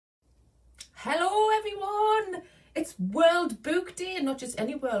Hello everyone! It's World Book Day, not just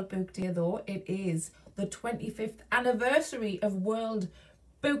any World Book Day though, it is the 25th anniversary of World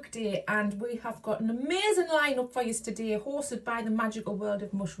Book Day, and we have got an amazing lineup for you today, hosted by the magical world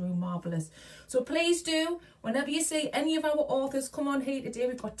of Mushroom Marvellous. So please do, whenever you see any of our authors come on here today,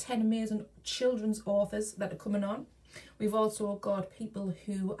 we've got 10 amazing children's authors that are coming on. We've also got people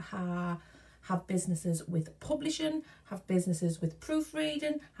who have businesses with publishing, have businesses with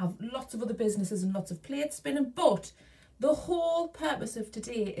proofreading, have lots of other businesses and lots of plate spinning, but the whole purpose of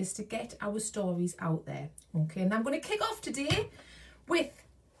today is to get our stories out there. Okay, and I'm going to kick off today with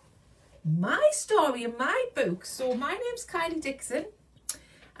my story in my book. So my name's Kylie Dixon,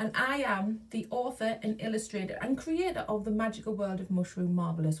 and I am the author and illustrator and creator of the magical world of Mushroom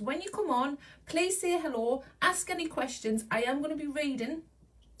Marvellous. When you come on, please say hello, ask any questions. I am going to be reading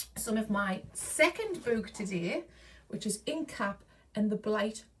some of my second book today, which is Inkcap and the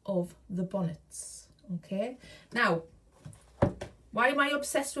Blight of the Bonnets. Okay, now why am I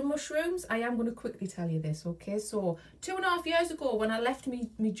obsessed with mushrooms? I am going to quickly tell you this. Okay, so 2.5 years ago, when I left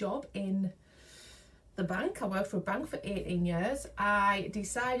my job in the bank, I worked for a bank for 18 years, I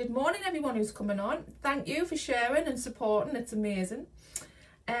decided, morning everyone who's coming on, thank you for sharing and supporting, it's amazing.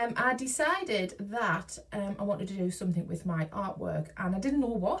 I decided that I wanted to do something with my artwork, and I didn't know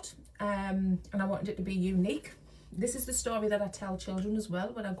what, and I wanted it to be unique. This is the story that I tell children as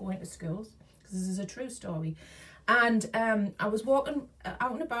well when I go into schools, because this is a true story. And I was walking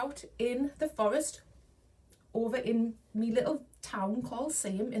out and about in the forest over in my little town called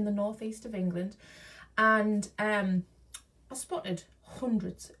Seaham in the northeast of England, and I spotted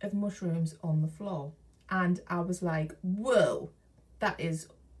hundreds of mushrooms on the floor, and I was like, whoa, that is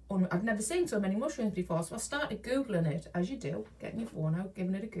I've never seen so many mushrooms before. So I started Googling it, as you do, getting your phone out,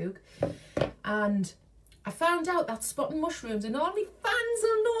 giving it a Goog. And I found out that spotting mushrooms, and all my fans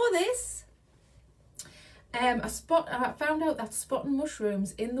will know this, I found out that spotting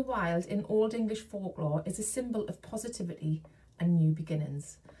mushrooms in the wild in Old English folklore is a symbol of positivity and new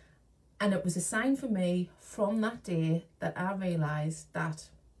beginnings. And it was a sign for me from that day that I realised that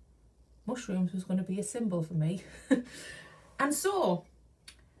mushrooms was going to be a symbol for me. And so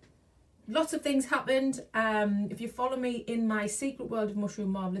lots of things happened. If you follow me in my secret world of Mushroom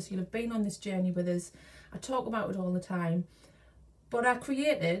Marvellous, you'll have been on this journey with us. I talk about it all the time. But I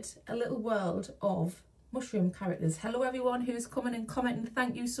created a little world of mushroom characters. Hello everyone who's coming and commenting.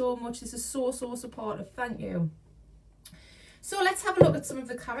 Thank you so much. This is so supportive. Thank you. So let's have a look at some of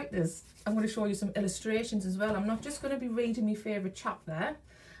the characters. I'm going to show you some illustrations as well. I'm not just going to be reading my favourite chapter.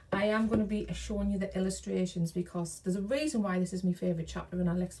 I am going to be showing you the illustrations, because there's a reason why this is my favourite chapter, and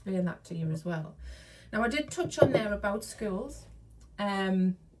I'll explain that to you as well. Now, I did touch on there about schools, but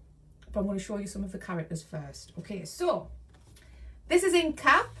I'm going to show you some of the characters first. Okay, so this is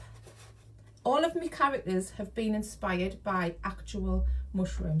Inkcap. All of my characters have been inspired by actual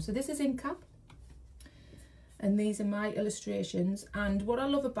mushrooms. So this is Inkcap, and these are my illustrations. And what I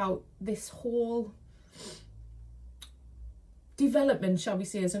love about this whole development, shall we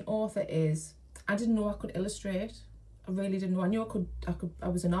say, as an author is I didn't know I could illustrate. I really didn't know. I knew I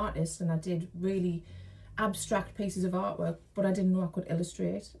was an artist, and I did really abstract pieces of artwork, but I didn't know I could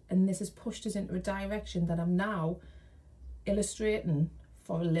illustrate. And this has pushed us into a direction that I'm now illustrating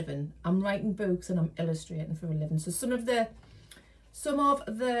for a living. I'm writing books and I'm illustrating for a living. So some of the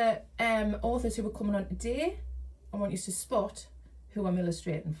authors who are coming on today, I want you to spot who I'm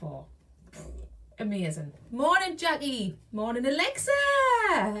illustrating for. Amazing. Morning, Jackie. Morning, Alexa.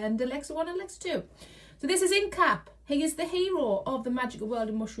 And Alexa 1 and Alexa 2. So this is Inkcap. He is the hero of the magical world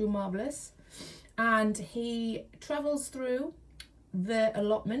of Mushroom Marvellous, and he travels through the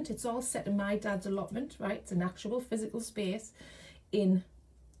allotment. It's all set in my dad's allotment, right? It's an actual physical space in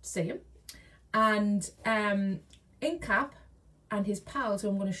Seaham. And Inkcap and his pals, who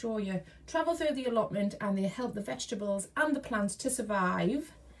I'm going to show you, travel through the allotment, and they help the vegetables and the plants to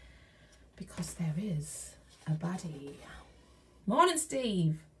survive, because there is a baddie. Morning,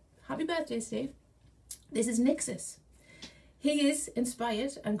 Steve. Happy birthday, Steve. This is Nixus. He is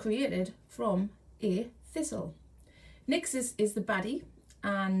inspired and created from a thistle. Nixus is the baddie,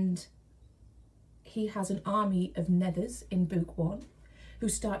 and he has an army of nethers in book 1 who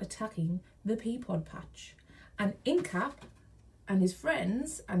start attacking the pea pod patch. And Inkcap and his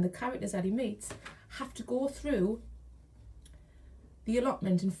friends and the characters that he meets have to go through the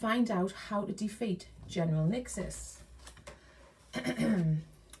allotment and find out how to defeat General Nixus.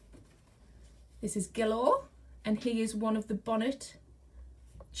 This is Gillo, and he is one of the Bonnet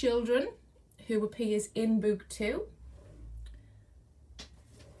children who appears in book 2.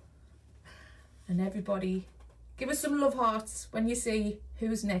 And everybody Give us some love hearts when you see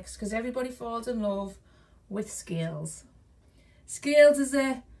who's next, because everybody falls in love with Scales. Scales is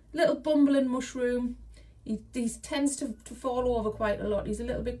a little bumbling mushroom. He tends to fall over quite a lot. He's a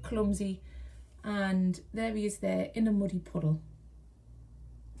little bit clumsy. And there he is there in a muddy puddle.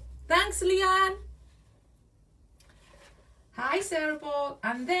 Thanks, Leanne. Hi, Sarah Ball.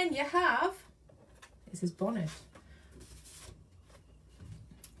 And then you have, this is Bonnet.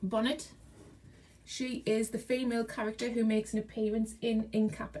 Bonnet, she is the female character who makes an appearance in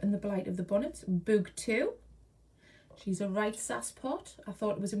Inkcap and the Blight of the Bonnet, Book 2. She's a right sass pot. I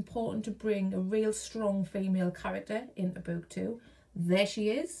thought it was important to bring a real strong female character into Book 2. There she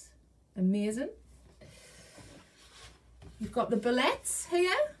is. Amazing. You've got the Bullets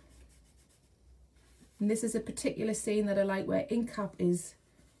here. And this is a particular scene that I like, where Inkcap is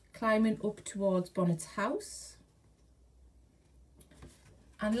climbing up towards Bonnet's house.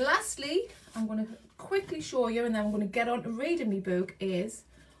 And lastly, I'm going to quickly show you, and then I'm going to get on to reading my book, is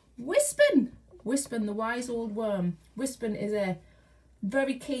Wispin. Wispin, the wise old worm. Wispin is a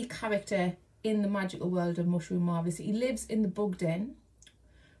very key character in the magical world of Mushroom Marvellous. He lives in the bug den,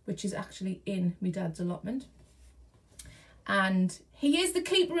 which is actually in my dad's allotment. And he is the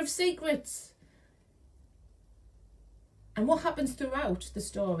keeper of secrets. And what happens throughout the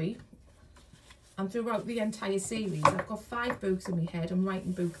story and throughout the entire series, I've got 5 books in my head. I'm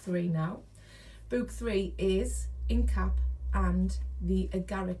writing Book 3 now. Book 3 is Inkcap and the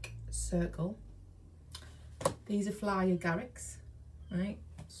Agaric Circle. These are fly agarics, right?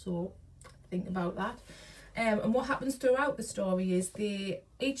 So think about that. And what happens throughout the story is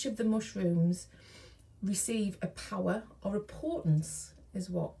each of the mushrooms receive a power or a portents, is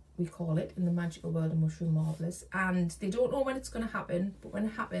what we call it in the magical world of Mushroom Marvellous. And they don't know when it's going to happen, but when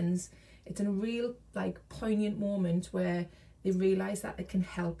it happens, it's in a real poignant moment where they realise that it can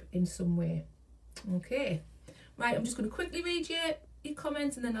help in some way. Okay, right, I'm just going to quickly read you your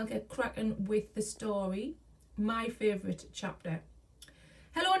comments and then I'll get cracking with the story. My favourite chapter.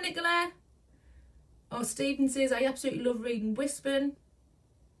 Hello, Nicola. Oh, Stephen says, I absolutely love reading Wispin.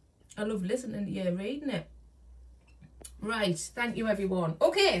 I love listening to you reading it. Right, thank you everyone.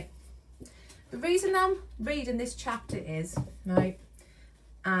 Okay, the reason I'm reading this chapter is, right,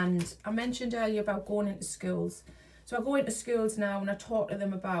 and I mentioned earlier about going into schools. So I go into schools now and I talk to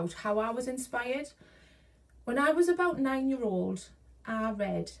them about how I was inspired. When I was about 9-year-old, I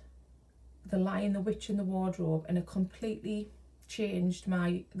read The Lion, the Witch and the Wardrobe, and it completely changed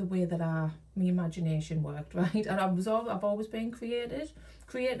the way that my imagination worked, right? And I've always been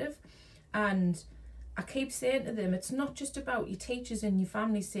creative, and I keep saying to them, it's not just about your teachers and your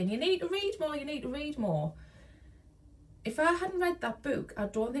family saying, you need to read more, you need to read more. If I hadn't read that book, I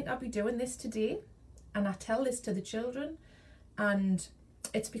don't think I'd be doing this today. And I tell this to the children. And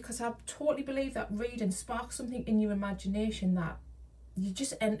it's because I totally believe that reading sparks something in your imagination, that you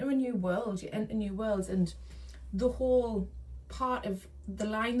just enter a new world. You enter new worlds. And the whole part of The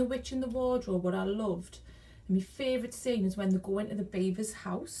Lion, the Witch and the Wardrobe, what I loved, and my favourite scene is when they go into the Beaver's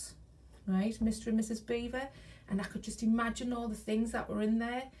house. Right, Mr. and Mrs. Beaver, and I could just imagine all the things that were in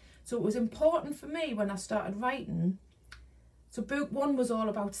there. So it was important for me when I started writing. So Book 1 was all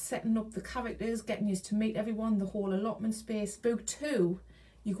about setting up the characters, getting used to meet everyone, the whole allotment space. Book 2,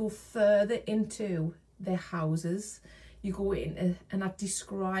 you go further into their houses, you go into and I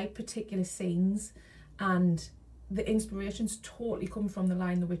describe particular scenes, and the inspirations totally come from The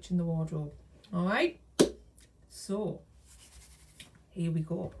Lion, the Witch and the Wardrobe. All right, so here we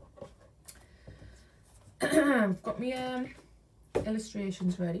go. I've got my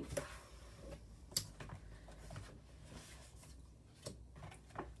illustrations ready.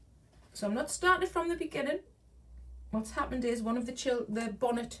 So I'm not starting from the beginning. What's happened is one of the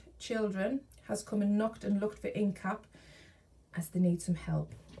Bonnet children has come and knocked and looked for Inkcap, as they need some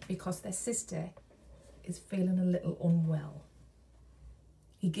help because their sister is feeling a little unwell.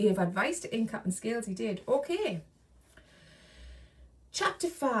 He gave advice to Inkcap and Scales, he did. Okay. Chapter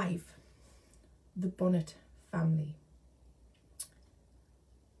 5. The Bonnet family.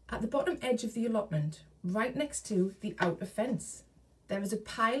 At the bottom edge of the allotment, right next to the outer fence, there is a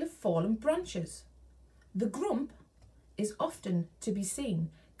pile of fallen branches. The Grump is often to be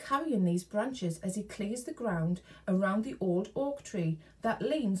seen carrying these branches as he clears the ground around the old oak tree that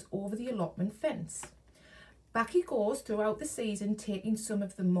leans over the allotment fence. Back he goes throughout the season, taking some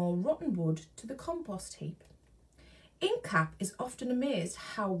of the more rotten wood to the compost heap. Inkcap is often amazed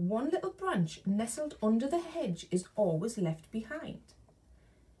how one little branch nestled under the hedge is always left behind.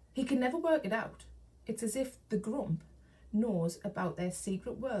 He can never work it out. It's as if the Grump knows about their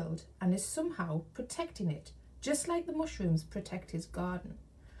secret world and is somehow protecting it, just like the mushrooms protect his garden.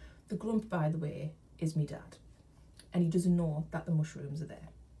 The Grump, by the way, is me dad. and he doesn't know that the mushrooms are there.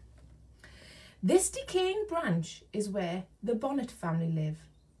 This decaying branch is where the Bonnet family live.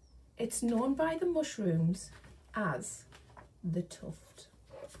 It's known by the mushrooms as the tuft.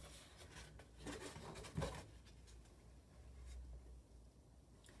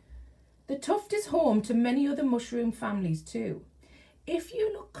 The tuft is home to many other mushroom families too. If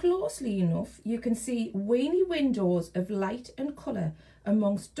you look closely enough, you can see weeny windows of light and colour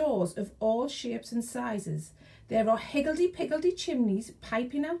amongst doors of all shapes and sizes. There are higgledy-piggledy chimneys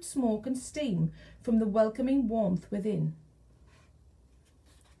piping out smoke and steam from the welcoming warmth within.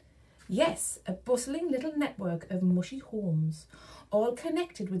 Yes, a bustling little network of mushy homes, all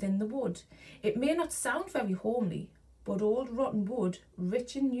connected within the wood. It may not sound very homely, but old rotten wood,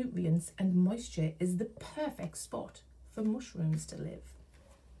 rich in nutrients and moisture, is the perfect spot for mushrooms to live.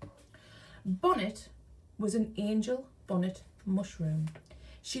 Bonnet was an angel bonnet mushroom.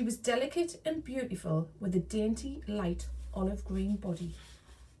 She was delicate and beautiful with a dainty, light olive green body.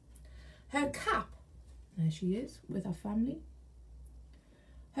 Her cap, there she is with her family.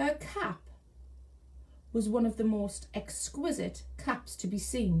 Her cap was one of the most exquisite caps to be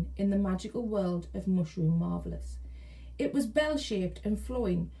seen in the magical world of mushroom Marvellous. It was bell-shaped and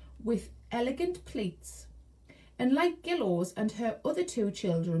flowing with elegant pleats, and like Gillow's and her other two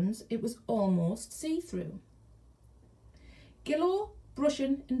children's, it was almost see-through. Gillow,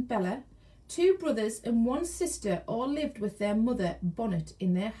 Brushen and Bella, two brothers and one sister, all lived with their mother Bonnet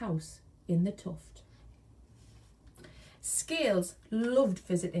in their house in the tuft. Scales loved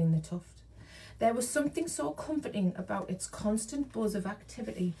visiting the tuft. There was something so comforting about its constant buzz of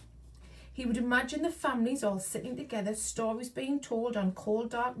activity. He would imagine the families all sitting together, stories being told on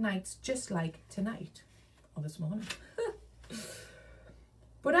cold, dark nights, just like tonight, or this morning.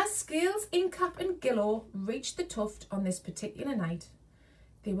 But as Scales, Inkcap and Gillow reached the tuft on this particular night,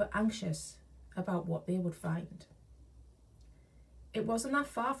 they were anxious about what they would find. It wasn't that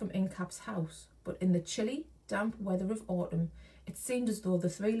far from Inkcap's house, but in the chilly, damp weather of autumn, it seemed as though the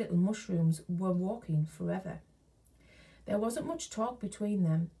three little mushrooms were walking forever. There wasn't much talk between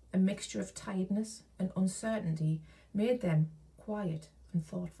them. A mixture of tiredness and uncertainty made them quiet and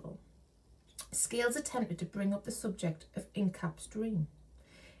thoughtful. Scales attempted to bring up the subject of Inkcap's dream.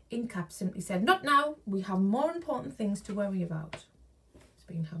 Inkcap simply said, "Not now, we have more important things to worry about." He's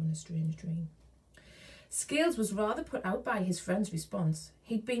been having a strange dream. Scales was rather put out by his friend's response.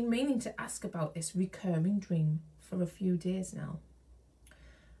 He'd been meaning to ask about this recurring dream for a few days now.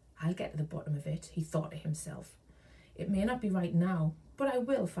 "I'll get to the bottom of it," he thought to himself. "It may not be right now, but I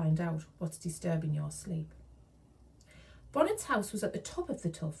will find out what's disturbing your sleep." Bonnet's house was at the top of the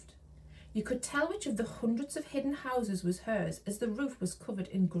tuft. You could tell which of the hundreds of hidden houses was hers, as the roof was covered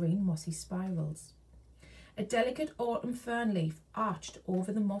in green mossy spirals. A delicate autumn fern leaf arched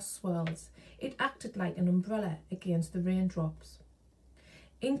over the moss swirls. It acted like an umbrella against the raindrops.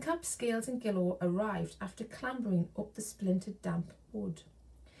 Inkcap, Scales and Gillow arrived after clambering up the splintered damp wood.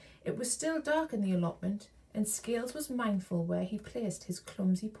 It was still dark in the allotment, and Scales was mindful where he placed his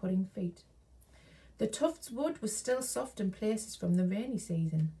clumsy pudding feet. The tuft's wood was still soft in places from the rainy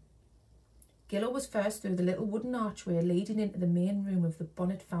season. Gillow was first through the little wooden archway leading into the main room of the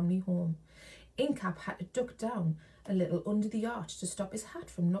Bonnet family home. Inkcap had to duck down a little under the arch to stop his hat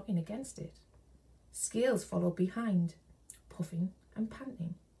from knocking against it. Scales followed behind, puffing and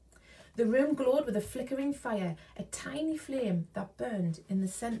panting. The room glowed with a flickering fire, a tiny flame that burned in the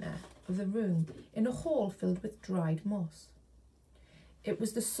centre of the room in a hole filled with dried moss. It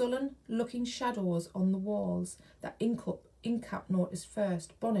was the sullen-looking shadows on the walls that Inkcap noticed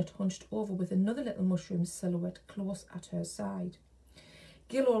first. Bonnet hunched over with another little mushroom silhouette close at her side.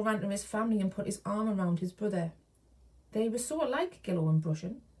 Gillow ran to his family and put his arm around his brother. They were so alike, Gillow and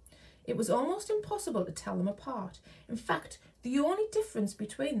Brushen. It was almost impossible to tell them apart. In fact, the only difference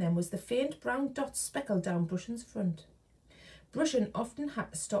between them was the faint brown dots speckled down Brushen's front. Brushen often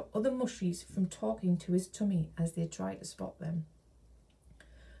had to stop other mushies from talking to his tummy as they tried to spot them.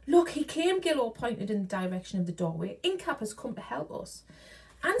 "Look, he came," Gillow pointed in the direction of the doorway. "Inkcap has come to help us."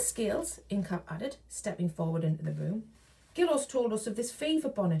 "And Scales," Inkcap added, stepping forward into the room. "Gillow's told us of this fever,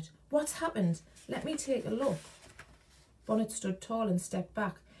 Bonnet. What's happened? Let me take a look." Bonnet stood tall and stepped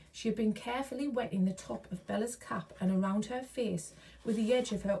back. She had been carefully wetting the top of Bella's cap and around her face with the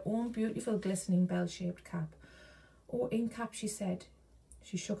edge of her own beautiful glistening bell-shaped cap. "Oh, Inkcap," she said.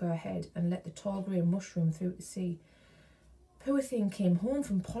 She shook her head and let the tall grey mushroom through to see. "Poor thing came home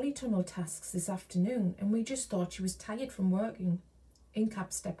from polytunnel tasks this afternoon, and we just thought she was tired from working."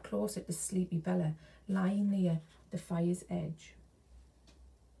 Inkcap stepped closer to sleepy Bella, lying near the fire's edge.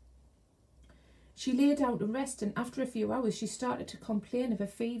 "She lay down to rest, and after a few hours she started to complain of a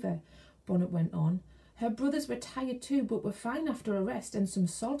fever," Bonnet went on. Her brothers were tired too, but were fine after a rest and some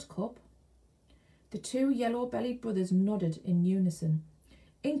salt cup. The two yellow-bellied brothers nodded in unison.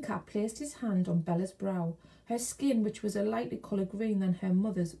 Inkcap placed his hand on Bella's brow. Her skin, which was a lighter colour green than her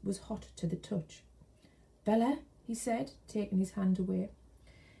mother's, was hot to the touch. "Bella," he said, taking his hand away.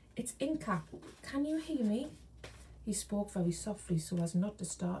 "It's Inkcap. Can you hear me?" He spoke very softly so as not to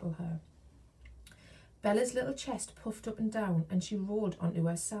startle her. Bella's little chest puffed up and down, and she rolled onto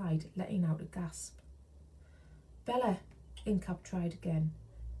her side, letting out a gasp. "Bella," Inkcap tried again.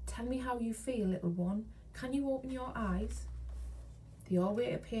 "Tell me how you feel, little one. Can you open your eyes?" They all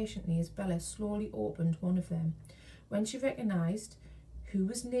waited patiently as Bella slowly opened one of them. When she recognised who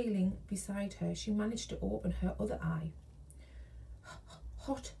was kneeling beside her, she managed to open her other eye.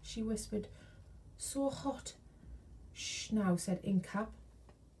 "Hot," she whispered. "So hot." "Shh now," said Inkcap.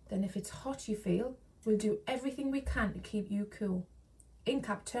 "Then if it's hot you feel, we'll do everything we can to keep you cool."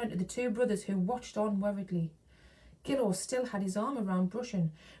 Inkcap turned to the two brothers who watched on worriedly. Gillo still had his arm around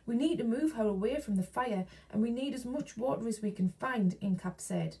Brushin. "We need to move her away from the fire, and we need as much water as we can find," Inkcap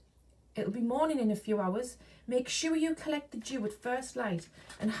said. "It'll be morning in a few hours. Make sure you collect the dew at first light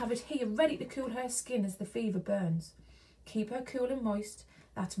and have it here ready to cool her skin as the fever burns. Keep her cool and moist.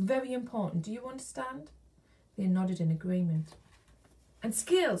 That's very important. Do you understand?" They nodded in agreement. "And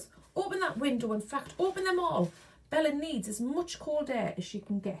Scales, open that window. In fact, open them all. Bella needs as much cold air as she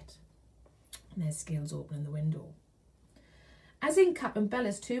can get." And there's Scales opening the window. As Inkcap and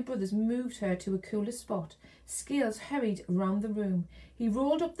Bella's two brothers moved her to a cooler spot, Scales hurried around the room. He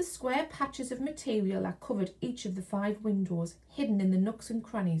rolled up the square patches of material that covered each of the 5 windows, hidden in the nooks and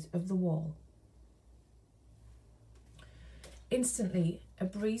crannies of the wall. Instantly, a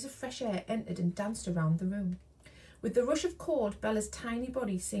breeze of fresh air entered and danced around the room. With the rush of cold, Bella's tiny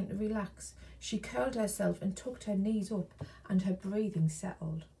body seemed to relax. She curled herself and tucked her knees up, and her breathing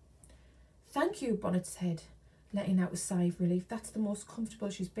settled. "Thank you," Bonnet said, letting out a sigh of relief. "That's the most comfortable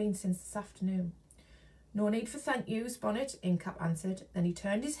she's been since this afternoon." "No need for thank yous, Bonnet," Inkcap answered. Then he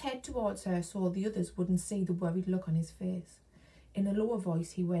turned his head towards her so the others wouldn't see the worried look on his face. In a lower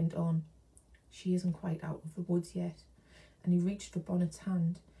voice he went on, "She isn't quite out of the woods yet," and he reached for Bonnet's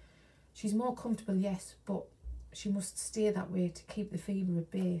hand. "She's more comfortable, yes, but she must stay that way to keep the fever at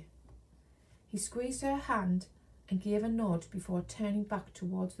bay." He squeezed her hand and gave a nod before turning back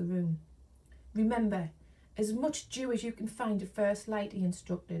towards the room. "Remember, as much dew as you can find at first light," he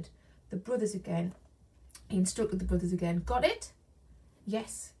instructed the brothers again. "Got it?"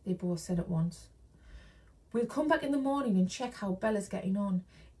 "Yes," they both said at once. "We'll come back in the morning and check how Bella's getting on,"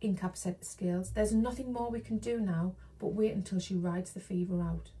 Inkcap said to Scales. "There's nothing more we can do now but wait until she rides the fever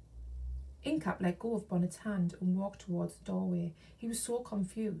out." Inkcap let go of Bonnet's hand and walked towards the doorway. He was so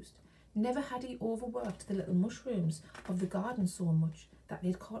confused. Never had he overworked the little mushrooms of the garden so much that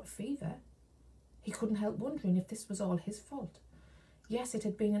they'd caught fever. He couldn't help wondering if this was all his fault. Yes, it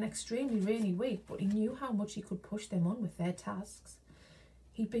had been an extremely rainy week, but he knew how much he could push them on with their tasks.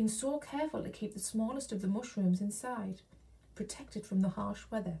 He'd been so careful to keep the smallest of the mushrooms inside, protected from the harsh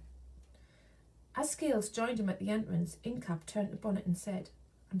weather. As Scales joined him at the entrance, Inkcap turned to Bonnet and said,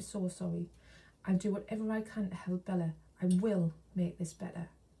 "I'm so sorry. I'll do whatever I can to help Bella. I will make this better."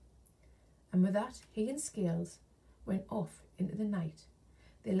 And with that, he and Scales went off into the night.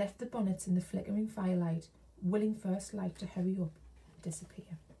 They left the bonnets in the flickering firelight, willing first light to hurry up and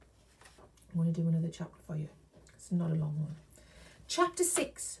disappear. I'm going to do another chapter for you. It's not a long one. Chapter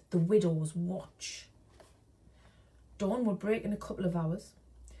 6, The Widow's Watch. Dawn would break in a couple of hours.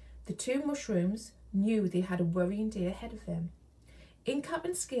 The two mushrooms knew they had a worrying day ahead of them. Inkcap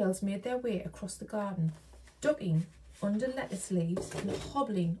and Scales made their way across the garden, ducking under lettuce leaves and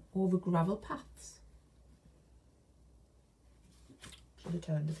hobbling over gravel paths. Should have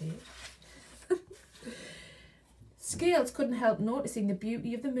turned the page. Scales couldn't help noticing the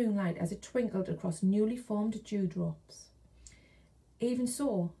beauty of the moonlight as it twinkled across newly formed dewdrops. Even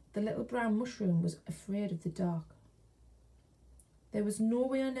so, the little brown mushroom was afraid of the dark. There was no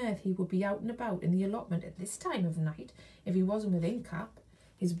way on earth he would be out and about in the allotment at this time of night if he wasn't with Inkcap,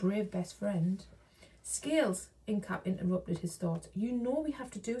 his brave best friend. "Scales," Inkcap interrupted his thoughts, "you know we have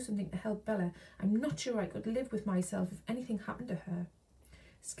to do something to help Bella. I'm not sure I could live with myself if anything happened to her."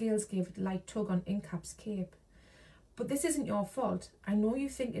 Scales gave a light tug on Inkcap's cape. "But this isn't your fault. I know you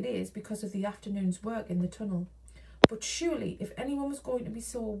think it is because of the afternoon's work in the tunnel. But surely, if anyone was going to be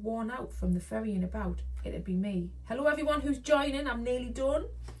so worn out from the ferrying about, it'd be me. Hello everyone who's joining, I'm nearly done.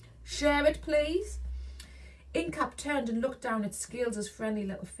 Share it, please." Inkcap turned and looked down at Scales' friendly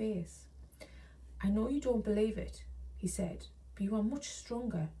little face. "I know you don't believe it," he said, "but you are much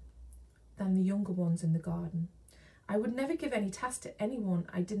stronger than the younger ones in the garden. I would never give any task to anyone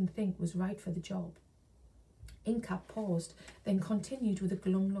I didn't think was right for the job." Inkcap paused, then continued with a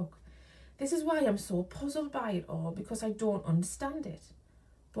glum look. This is why I'm so puzzled by it all, because I don't understand it.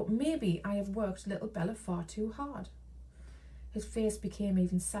 But maybe I have worked little Bella far too hard. His face became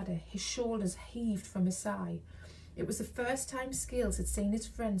even sadder. His shoulders heaved from a sigh. It was the first time Scales had seen his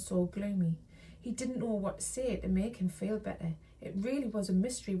friend so gloomy. He didn't know what to say to make him feel better. It really was a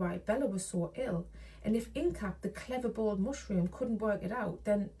mystery why Bella was so ill, and if Inkcap, the clever bold mushroom, couldn't work it out,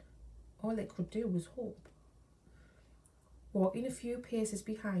 then all it could do was hope. Walking a few paces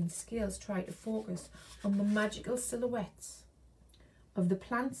behind, Scales tried to focus on the magical silhouettes of the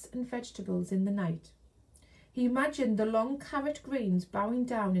plants and vegetables in the night. He imagined the long carrot greens bowing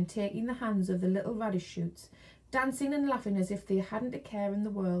down and taking the hands of the little radish shoots, dancing and laughing as if they hadn't a care in the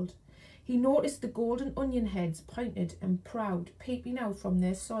world. He noticed the golden onion heads, pointed and proud, peeping out from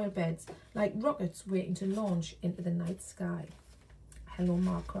their soil beds like rockets waiting to launch into the night sky. Hello,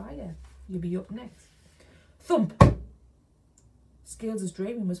 Mark Cryer. You'll be up next. Thump! Scales'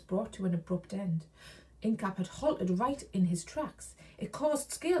 dreaming was brought to an abrupt end. Inkcap had halted right in his tracks. It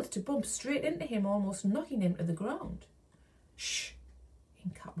caused Scales to bump straight into him, almost knocking him to the ground. Shh!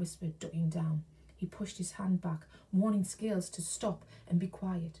 Inkcap whispered, ducking down. He pushed his hand back, warning Scales to stop and be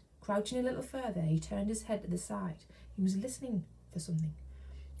quiet. Crouching a little further, he turned his head to the side. He was listening for something.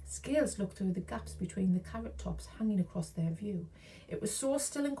 Scales looked through the gaps between the carrot tops hanging across their view. It was so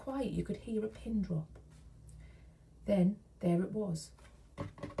still and quiet you could hear a pin drop. Then, there it was. A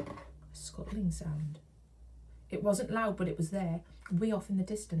scuttling sound. It wasn't loud, but it was there, way off in the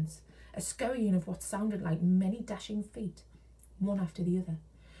distance. A scurrying of what sounded like many dashing feet, one after the other.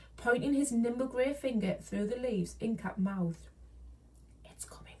 Pointing his nimble grey finger through the leaves, Inkcap mouthed, "It's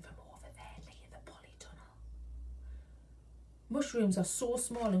coming from over there near the polytunnel." Mushrooms are so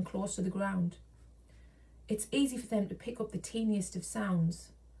small and close to the ground. It's easy for them to pick up the teeniest of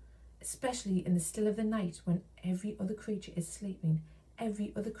sounds, especially in the still of the night when every other creature is sleeping,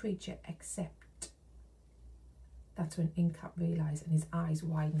 every other creature except. That's when Inkcap realised, and his eyes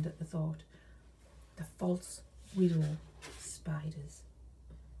widened at the thought. The false widow spiders.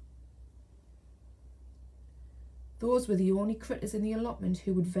 Those were the only critters in the allotment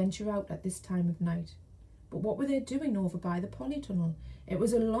who would venture out at this time of night. But what were they doing over by the polytunnel? It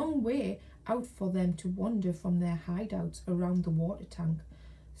was a long way out for them to wander from their hideouts around the water tank.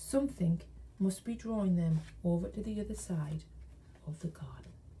 Something must be drawing them over to the other side of the garden.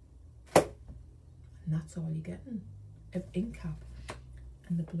 And that's all you're getting of Inkcap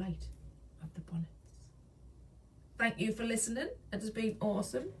and the Blight of the Bonnets. Thank you for listening. It has been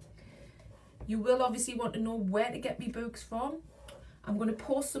awesome. You will obviously want to know where to get me books from. I'm going to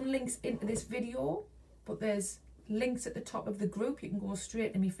post some links into this video, but there's links at the top of the group. You can go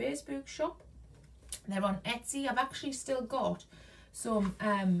straight to my Facebook shop. They're on Etsy. I've actually still got some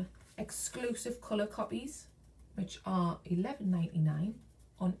exclusive colour copies, which are $11.99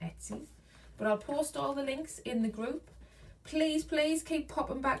 on Etsy. But I'll post all the links in the group. Please keep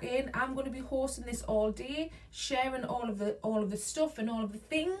popping back in. I'm going to be hosting this all day, sharing all of the stuff and all of the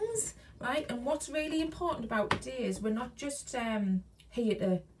things, right? And what's really important about today is we're not just here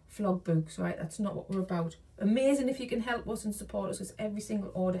to flog books, right? That's not what we're about. Amazing if you can help us and support us, because every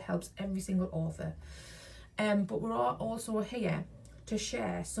single order helps every single author. But we're also here to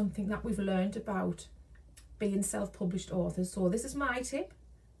share something that we've learned about being self-published authors. So this is my tip,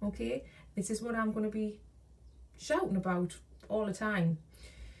 okay? This is what I'm going to be shouting about all the time.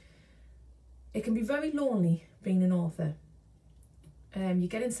 It can be very lonely being an author. You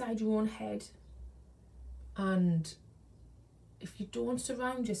get inside your own head, and if you don't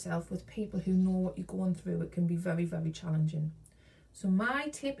surround yourself with people who know what you're going through, it can be very, very challenging. So my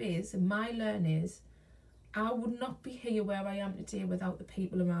tip is, and my learn is, I would not be here where I am today without the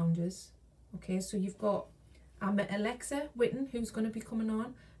people around us. Okay, so I met Alexa Whitten, who's going to be coming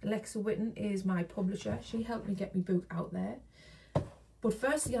on. Alexa Whitten is my publisher. She helped me get my book out there. But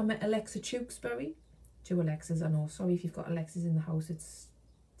firstly, I met Alexa Tewksbury. 2 Alexas, I know. Sorry if you've got Alexas in the house. It's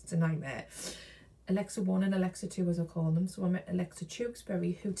a nightmare. Alexa 1 and Alexa 2, as I call them. So I met Alexa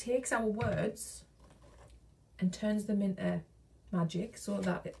Tewksbury, who takes our words and turns them into magic so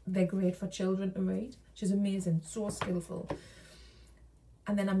that they're great for children to read. She's amazing, so skillful.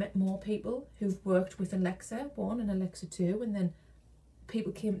 And then I met more people who've worked with Alexa 1 and Alexa 2, and then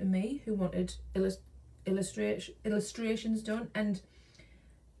people came to me who wanted illustrations done, and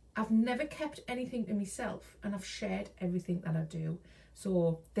I've never kept anything to myself, and I've shared everything that I do.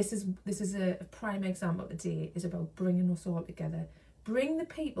 So this is a prime example today, is about bringing us all together. Bring the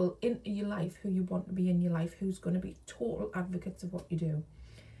people into your life who you want to be in your life, who's going to be total advocates of what you do.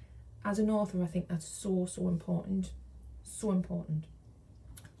 As an author, I think that's so important. So important.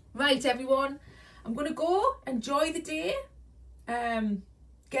 Right, everyone. I'm going to go enjoy the day.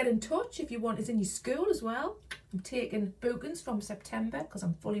 Get in touch if you want us in your school as well. I'm taking bookings from September because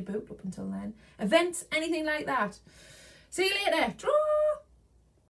I'm fully booked up until then. Events, anything like that. See you later.